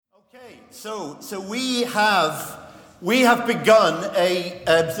So we have begun a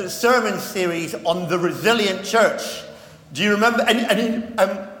sort of sermon series on the resilient church. Do you remember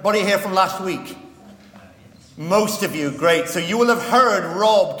anybody here from last week? Most of you, great. So you will have heard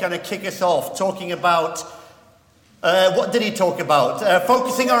Rob kind of kick us off talking about, what did he talk about?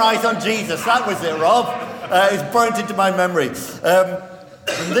 Focusing our eyes on Jesus. That was it, Rob. It's burnt into my memory.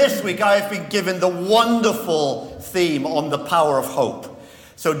 This week I have been given the wonderful theme on the power of hope.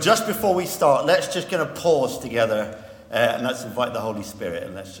 So just before we start, let's just kind of pause together and let's invite the Holy Spirit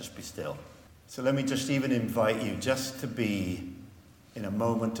and let's just be still. So let me just even invite you just to be in a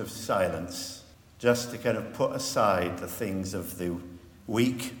moment of silence, just to kind of put aside the things of the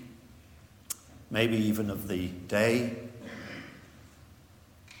week, maybe even of the day.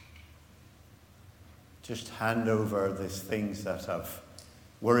 Just hand over these things that have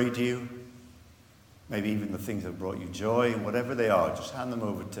worried you, maybe even the things that brought you joy, whatever they are, just hand them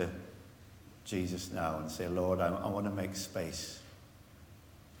over to Jesus now and say, Lord, I want to make space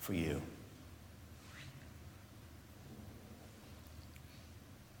for you.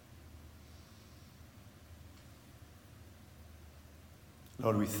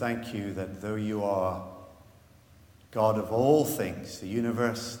 Lord, we thank you that though you are God of all things, the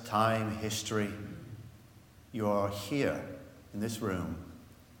universe, time, history, you are here in this room,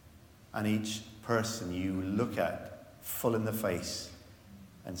 and each person you look at full in the face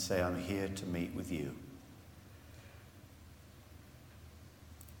and say, I'm here to meet with you.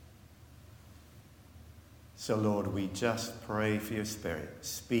 So, Lord, we just pray for your Spirit.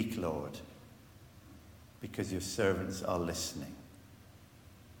 Speak, Lord, because your servants are listening.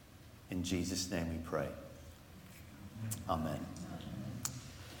 In Jesus' name we pray. Amen.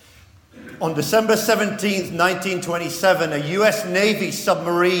 On December 17th, 1927, a U.S. Navy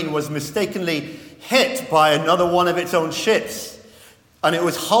submarine was mistakenly hit by another one of its own ships. And it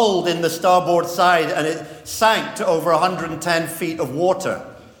was hulled in the starboard side and it sank to over 110 feet of water.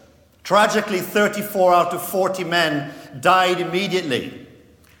 Tragically, 34 out of 40 men died immediately.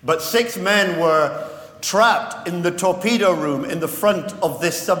 But 6 men were trapped in the torpedo room in the front of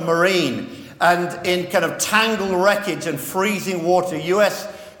this submarine. And in kind of tangled wreckage and freezing water,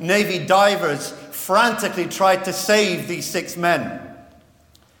 U.S. Navy divers frantically tried to save these 6 men.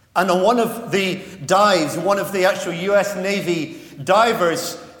 And on one of the dives, one of the actual U.S. Navy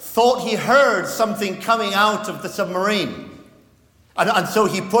divers thought he heard something coming out of the submarine. And so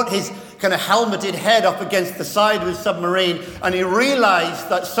he put his kind of helmeted head up against the side of the submarine, and he realized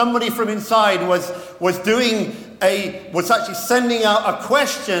that somebody from inside was actually sending out a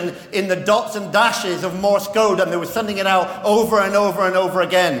question in the dots and dashes of Morse code, and they were sending it out over and over and over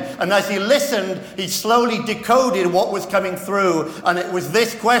again. And as he listened, he slowly decoded what was coming through, and it was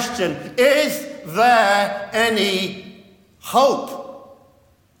this question: is there any hope?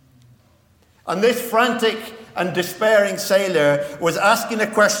 And this frantic and despairing sailor was asking a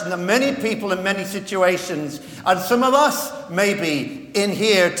question that many people in many situations, and some of us maybe in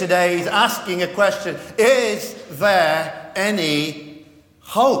here today, is asking a question: is there any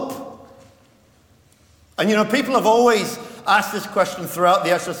hope? And you know, people have always asked this question throughout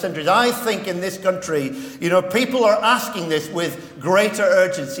the actual centuries. I think in this country, you know, people are asking this with greater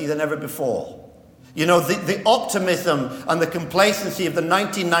urgency than ever before. You know, the optimism and the complacency of the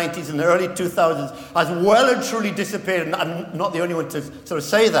 1990s and the early 2000s has well and truly disappeared, and I'm not the only one to sort of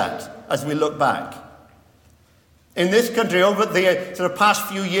say that as we look back. In this country, over the sort of past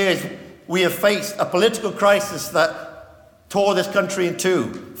few years, we have faced a political crisis that tore this country in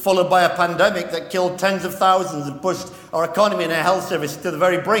two, followed by a pandemic that killed tens of thousands and pushed our economy and our health service to the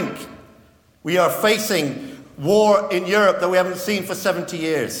very brink. We are facing war in Europe that we haven't seen for 70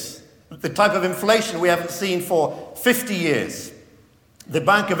 years. The type of inflation we haven't seen for 50 years. The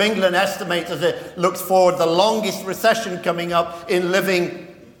Bank of England estimates, as it looks forward, the longest recession coming up in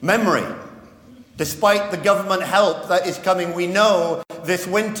living memory. Despite the government help that is coming, we know this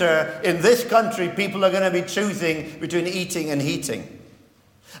winter in this country people are going to be choosing between eating and heating.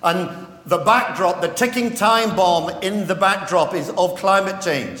 And the backdrop, the ticking time bomb in the backdrop is of climate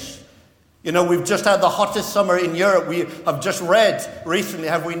change. You know, we've just had the hottest summer in Europe. We have just read recently,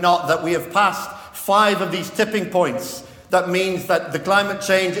 have we not, that we have passed 5 of these tipping points. That means that the climate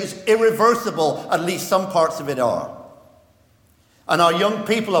change is irreversible, at least some parts of it are. And our young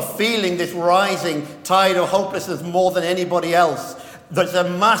people are feeling this rising tide of hopelessness more than anybody else. There's a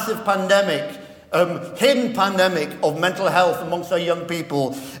massive pandemic, hidden pandemic of mental health amongst our young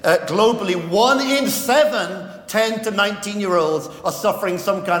people. Globally, 1 in 7 10 to 19-year-olds are suffering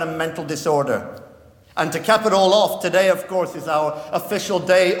some kind of mental disorder. And to cap it all off, today, of course, is our official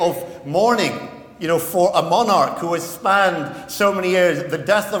day of mourning. for a monarch who has spanned so many years, the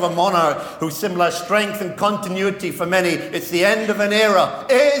death of a monarch who symbolized strength and continuity for many. It's the end of an era.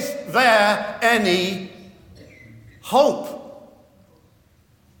 Is there any hope?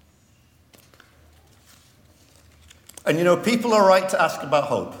 And people are right to ask about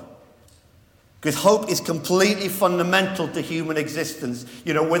hope. Because hope is completely fundamental to human existence.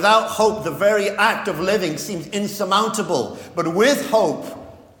 Without hope, the very act of living seems insurmountable. But with hope,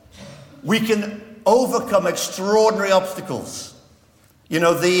 we can overcome extraordinary obstacles.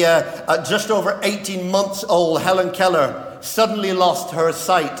 Just over 18 months old Helen Keller suddenly lost her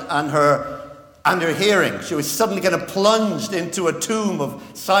sight and her hearing. She was suddenly kind of plunged into a tomb of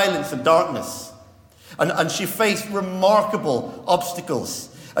silence and darkness. And she faced remarkable obstacles.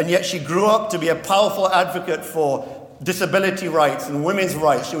 And yet she grew up to be a powerful advocate for disability rights and women's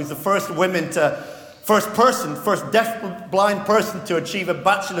rights. She was the first deaf blind person to achieve a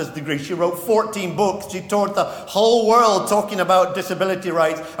bachelor's degree. She wrote 14 books. She toured the whole world talking about disability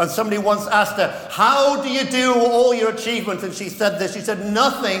rights. And somebody once asked her, how do you do all your achievements? And she said this, she said,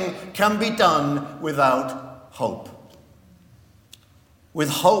 nothing can be done without hope. With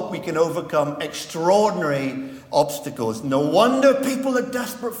hope, we can overcome extraordinary obstacles. No wonder people are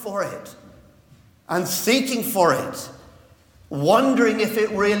desperate for it and seeking for it, wondering if it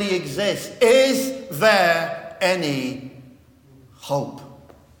really exists. Is there any hope?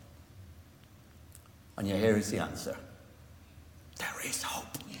 And here is the answer. There is hope.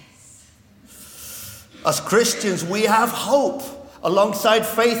 Yes. As Christians, we have hope. Alongside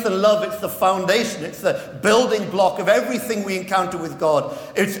faith and love, it's the foundation. It's the building block of everything we encounter with God.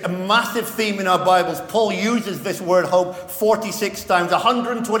 It's a massive theme in our Bibles. Paul uses this word hope 46 times,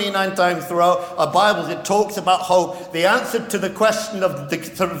 129 times throughout our Bibles. It talks about hope. The answer to the question of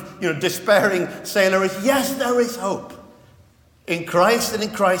the despairing sailor is yes, there is hope. In Christ and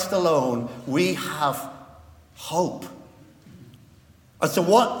in Christ alone, we have hope. And so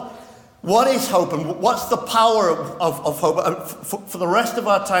what is hope, and what's the power of hope? And for the rest of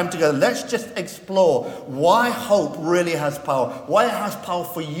our time together, let's just explore why hope really has power. Why it has power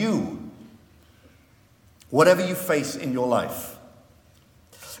for you, whatever you face in your life.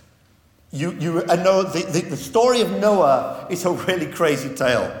 I know the story of Noah is a really crazy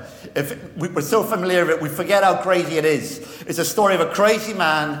tale. If we're so familiar with it, we forget how crazy it is. It's a story of a crazy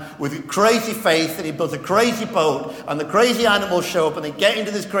man with crazy faith, and he builds a crazy boat, and the crazy animals show up, and they get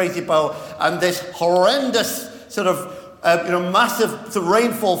into this crazy boat, and this horrendous massive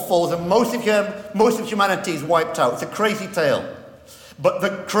rainfall falls, and most of humanity is wiped out. It's a crazy tale. But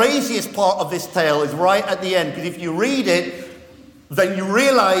the craziest part of this tale is right at the end, because if you read it, then you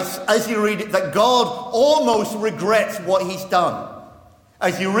realize as you read it that God almost regrets what he's done.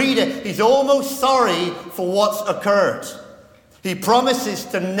 As you read it, he's almost sorry for what's occurred. He promises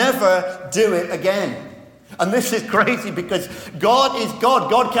to never do it again. And this is crazy because God is God.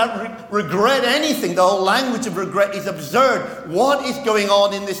 God can't regret anything. The whole language of regret is absurd. What is going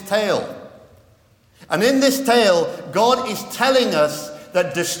on in this tale? And in this tale, God is telling us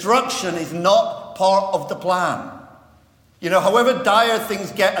that destruction is not part of the plan. However dire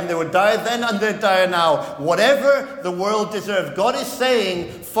things get, and they were dire then and they're dire now, whatever the world deserves, God is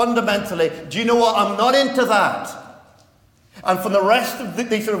saying fundamentally, do you know what? I'm not into that. And from the rest of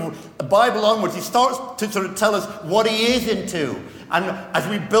the Bible onwards, he starts to sort of tell us what he is into. And as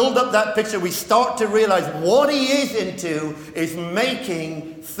we build up that picture, we start to realize what he is into is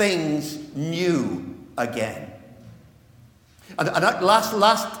making things new again. And at last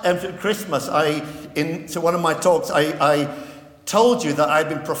Christmas, to one of my talks, I told you that I'd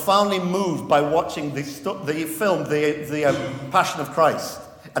been profoundly moved by watching the film, the Passion of Christ.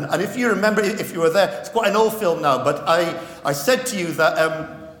 And if you remember, if you were there, it's quite an old film now, but I said to you that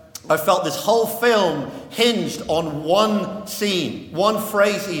I felt this whole film hinged on one scene, one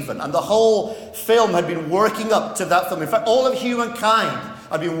phrase even, and the whole film had been working up to that film. In fact, all of humankind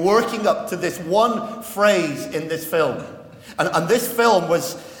had been working up to this one phrase in this film. And this film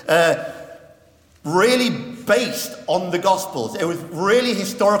was really based on the Gospels. It was really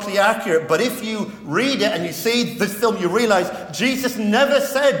historically accurate. But if you read it and you see this film, you realize Jesus never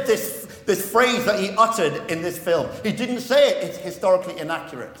said this phrase that he uttered in this film. He didn't say it. It's historically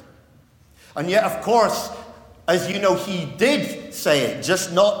inaccurate. And yet, of course, as you know, he did say it,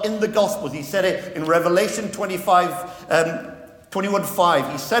 just not in the Gospels. He said it in Revelation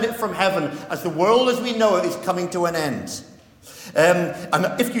 21:5. He said it from heaven as the world as we know it is coming to an end. And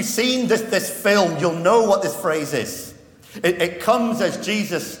if you've seen this film, you'll know what this phrase is. It comes as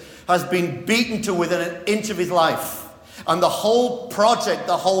Jesus has been beaten to within an inch of his life. And the whole project,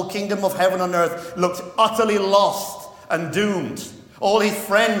 the whole kingdom of heaven on earth, looks utterly lost and doomed. All his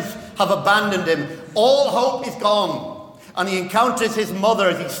friends have abandoned him. All hope is gone. And he encounters his mother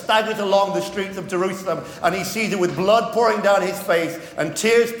as he staggers along the streets of Jerusalem, and he sees her with blood pouring down his face and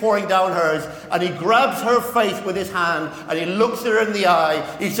tears pouring down hers, and he grabs her face with his hand and he looks her in the eye.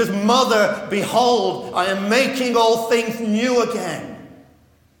 He says, "Mother, behold, I am making all things new again."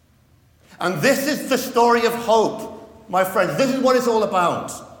 And this is the story of hope, my friends. This is what it's all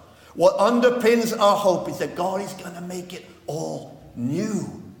about. What underpins our hope is that God is going to make it all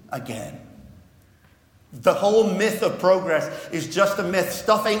new again. The whole myth of progress is just a myth.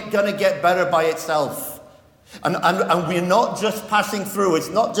 Stuff ain't going to get better by itself. And we're not just passing through. It's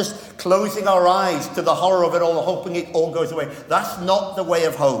not just closing our eyes to the horror of it all, hoping it all goes away. That's not the way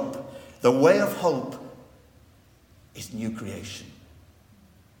of hope. The way of hope is new creation.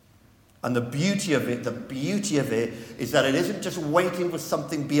 And the beauty of it is that it isn't just waiting for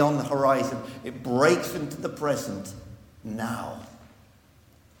something beyond the horizon. It breaks into the present now.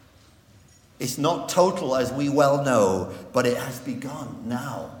 It's not total, as we well know, but it has begun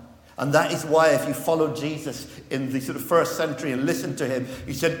now. And that is why, if you follow Jesus in the sort of first century and listen to him,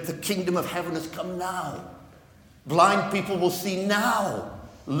 he said, the kingdom of heaven has come now. Blind people will see now.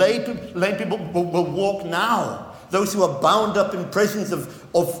 Lame people will walk now. Those who are bound up in prisons of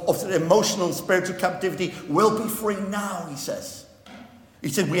sort of emotional and spiritual captivity will be free now, he says. He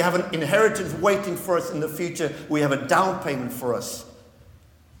said, we have an inheritance waiting for us in the future. We have a down payment for us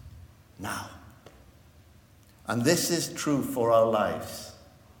now. And this is true for our lives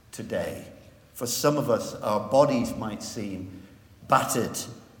today. For some of us, our bodies might seem battered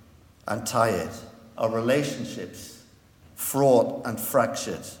and tired. Our relationships fraught and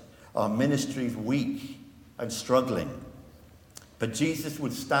fractured. Our ministries weak and struggling. But Jesus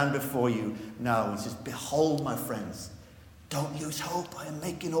would stand before you now. He says, behold, my friends, don't lose hope. I am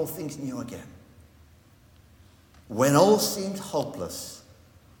making all things new again. When all seems hopeless,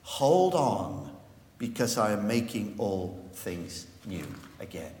 hold on, because I am making all things new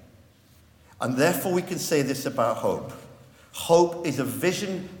again. And therefore we can say this about hope. Hope is a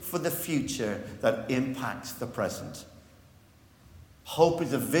vision for the future that impacts the present. Hope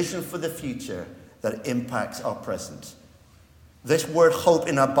is a vision for the future that impacts our present. This word hope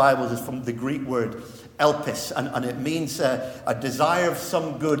in our Bibles is from the Greek word elpis, and it means a desire of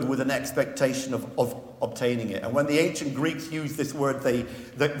some good with an expectation of obtaining it. And when the ancient Greeks used this word, they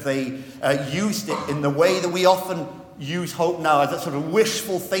used it in the way that we often use hope now, as a sort of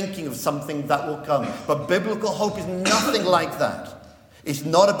wishful thinking of something that will come. But biblical hope is nothing like that. It's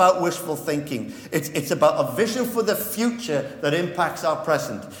not about wishful thinking. It's about a vision for the future that impacts our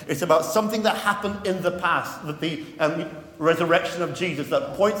present. It's about something that happened in the past, that the resurrection of Jesus,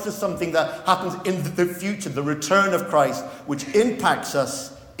 that points to something that happens in the future, the return of Christ, which impacts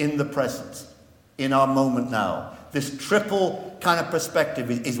us in the present, in our moment now. This triple kind of perspective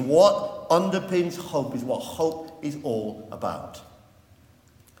is what underpins hope, is what hope is all about.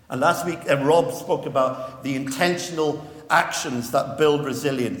 And last week, Rob spoke about the intentional actions that build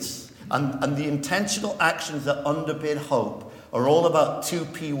resilience. And the intentional actions that underpin hope are all about two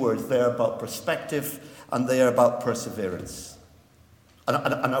P words. They're about perspective and they are about perseverance.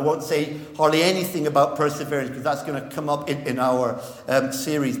 And I won't say hardly anything about perseverance because that's going to come up in our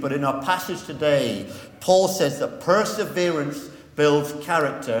series. But in our passage today, Paul says that perseverance builds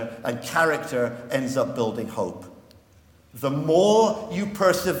character and character ends up building hope. The more you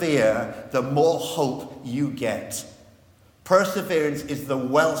persevere, the more hope you get. Perseverance is the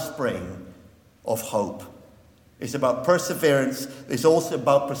wellspring of hope. It's about perseverance. It's also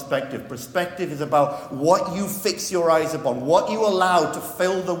about perspective. Perspective is about what you fix your eyes upon, what you allow to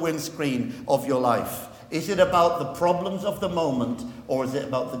fill the windscreen of your life. Is it about the problems of the moment, or is it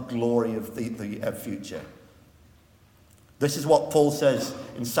about the glory of the future? This is what Paul says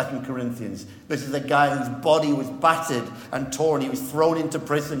in 2 Corinthians. This is a guy whose body was battered and torn. He was thrown into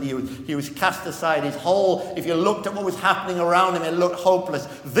prison. He was cast aside. His whole, if you looked at what was happening around him, it looked hopeless.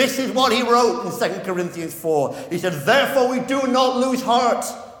 This is what he wrote in 2 Corinthians 4. He said, therefore we do not lose heart.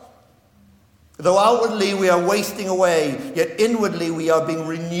 Though outwardly we are wasting away, yet inwardly we are being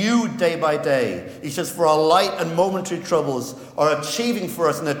renewed day by day. He says, for our light and momentary troubles are achieving for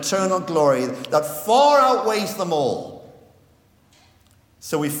us an eternal glory that far outweighs them all.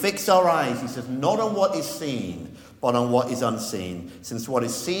 So we fix our eyes, he says, not on what is seen, but on what is unseen. Since what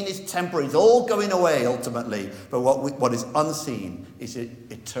is seen is temporary, it's all going away ultimately, but what is unseen is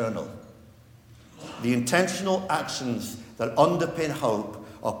eternal. The intentional actions that underpin hope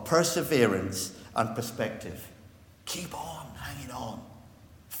are perseverance and perspective. Keep on hanging on.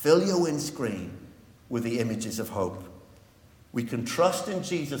 Fill your windscreen with the images of hope. We can trust in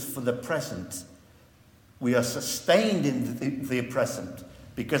Jesus for the present, We are sustained in the present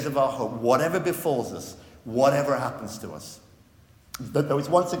because of our hope, whatever befalls us, whatever happens to us. But there was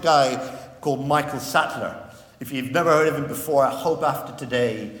once a guy called Michael Sattler. If you've never heard of him before, I hope after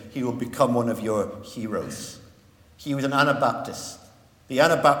today he will become one of your heroes. He was an Anabaptist. The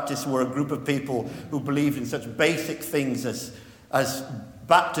Anabaptists were a group of people who believed in such basic things as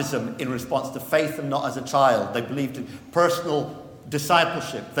baptism in response to faith and not as a child. They believed in personal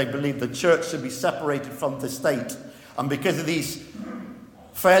discipleship. They believed the church should be separated from the state. And because of these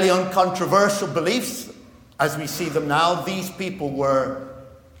fairly uncontroversial beliefs, as we see them now, these people were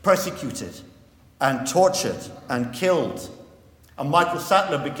persecuted and tortured and killed. And Michael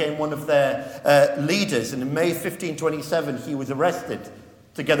Sattler became one of their leaders. And in May 1527, he was arrested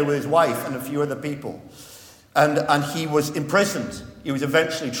together with his wife and a few other people. And he was imprisoned. He was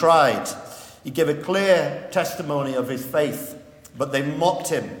eventually tried. He gave a clear testimony of his faith. But they mocked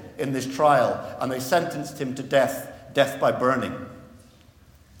him in this trial, and they sentenced him to death by burning.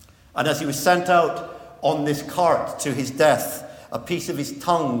 And as he was sent out on this cart to his death, a piece of his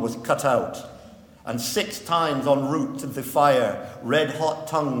tongue was cut out. And 6 times en route to the fire, red-hot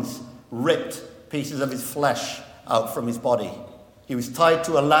tongues ripped pieces of his flesh out from his body. He was tied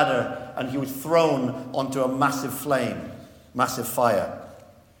to a ladder, and he was thrown onto a massive flame, massive fire.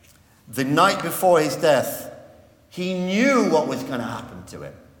 The night before his death, he knew what was going to happen to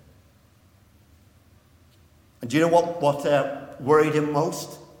him. And do you know what worried him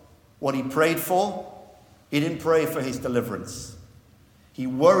most? What he prayed for? He didn't pray for his deliverance. He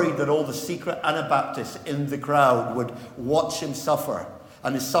worried that all the secret Anabaptists in the crowd would watch him suffer,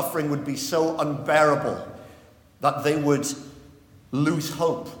 and his suffering would be so unbearable that they would lose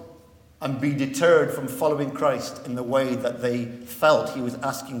hope and be deterred from following Christ in the way that they felt he was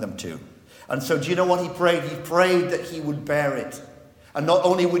asking them to. And so do you know what he prayed? He prayed that he would bear it. And not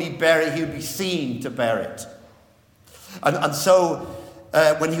only would he bear it, he would be seen to bear it. And so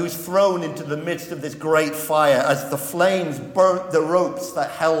when he was thrown into the midst of this great fire, as the flames burnt the ropes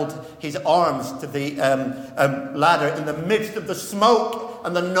that held his arms to the ladder, in the midst of the smoke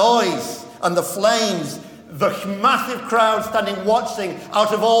and the noise and the flames, the massive crowd standing watching,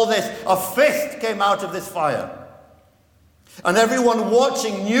 out of all this, a fist came out of this fire. And everyone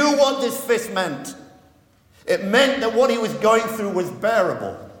watching knew what this fist meant. It meant that what he was going through was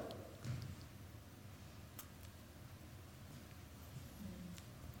bearable.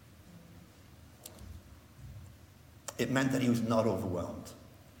 It meant that he was not overwhelmed.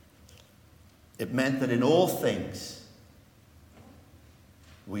 It meant that in all things,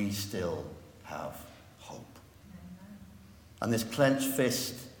 we still have hope. And this clenched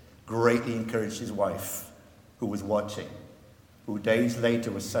fist greatly encouraged his wife, who was watching, who days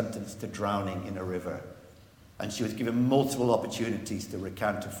later was sentenced to drowning in a river. And she was given multiple opportunities to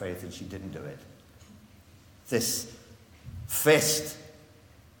recant her faith, and she didn't do it. This fist,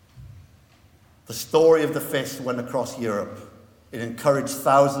 the story of the fist went across Europe. It encouraged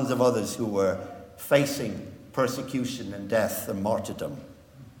thousands of others who were facing persecution and death and martyrdom.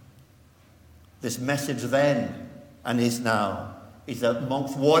 This message then, and is now, is that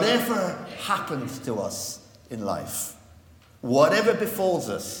amongst whatever happens to us in life, whatever befalls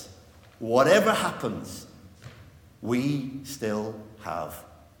us, whatever happens, we still have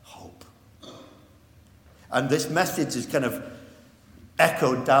hope. And this message is kind of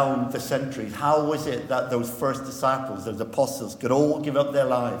echoed down the centuries. How was it that those first disciples, those apostles, could all give up their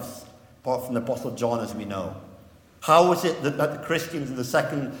lives, apart from the Apostle John, as we know? How was it that the Christians in the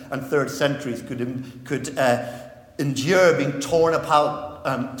 2nd and 3rd centuries could endure being torn apart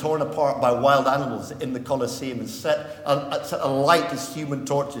by wild animals in the Colosseum and set alight as human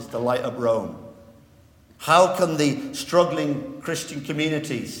torches to light up Rome? How can the struggling Christian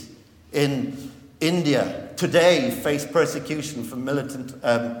communities in India today face persecution from militant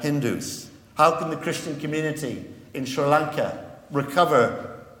Hindus? How can the Christian community in Sri Lanka recover?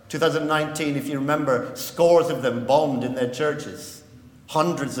 2019, if you remember, scores of them bombed in their churches.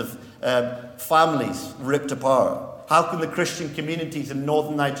 Hundreds of families ripped apart. How can the Christian communities in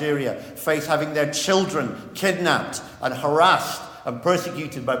northern Nigeria face having their children kidnapped and harassed and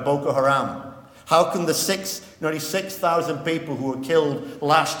persecuted by Boko Haram? How can the nearly 6,000 people who were killed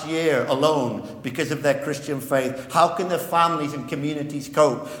last year alone because of their Christian faith, how can their families and communities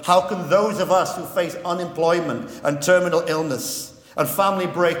cope? How can those of us who face unemployment and terminal illness and family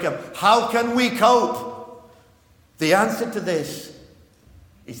breakup, how can we cope? The answer to this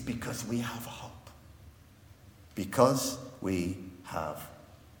is because we have hope. Because we have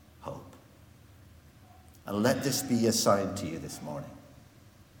hope. And let this be a sign to you this morning.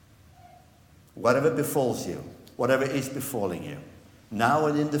 Whatever befalls you, whatever is befalling you, now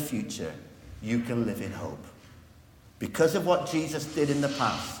and in the future, you can live in hope. Because of what Jesus did in the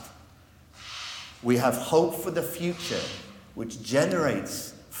past, we have hope for the future, which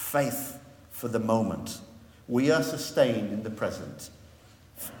generates faith for the moment. We are sustained in the present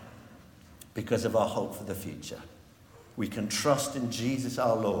because of our hope for the future. We can trust in Jesus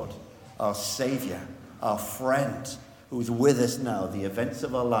our Lord, our Savior, our friend, who is with us now. The events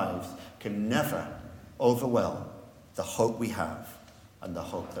of our lives can never overwhelm the hope we have and the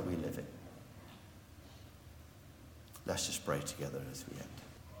hope that we live in. Let's just pray together as we end.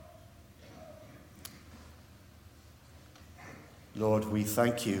 Lord, we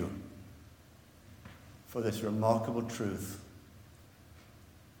thank you for this remarkable truth.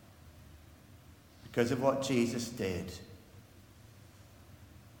 Because of what Jesus did,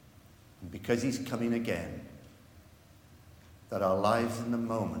 and because he's coming again, that our lives in the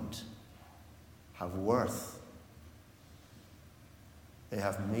moment have worth. They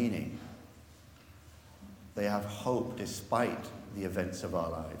have meaning. They have hope despite the events of our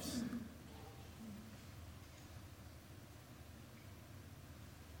lives.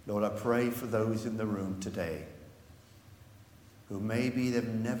 Lord, I pray for those in the room today who maybe they've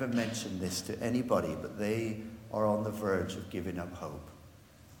never mentioned this to anybody, but they are on the verge of giving up hope.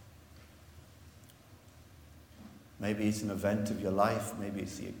 Maybe it's an event of your life. Maybe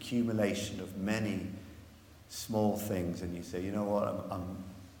it's the accumulation of many small things, and you say, you know what,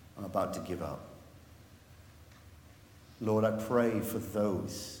 I'm about to give up. Lord, I pray for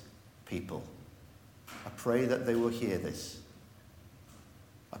those people. I pray that they will hear this.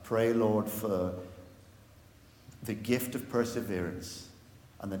 I pray, Lord, for the gift of perseverance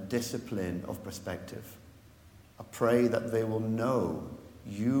and the discipline of perspective. I pray that they will know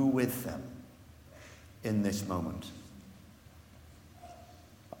you with them in this moment.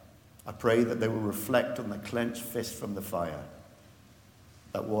 I pray that they will reflect on the clenched fist from the fire.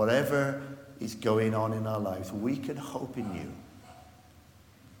 That whatever is going on in our lives, we can hope in you.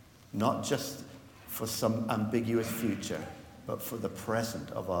 Not just for some ambiguous future, but for the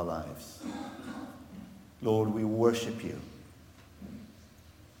present of our lives. Lord, we worship you.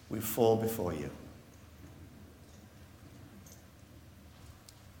 We fall before you.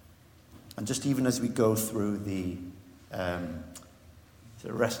 And just even as we go through the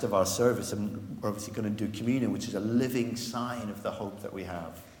rest of our service, and we're obviously going to do communion, which is a living sign of the hope that we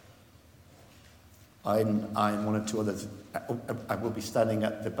have. I and one or two others, I will be standing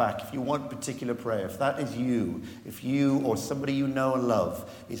at the back. If you want particular prayer, if that is you, if you or somebody you know and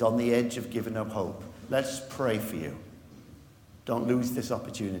love is on the edge of giving up hope, let's pray for you. Don't lose this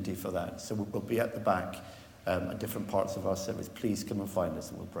opportunity for that. So we'll be at the back at different parts of our service. Please come and find us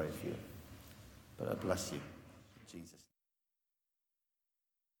and we'll pray for you. But I bless you. In Jesus' name.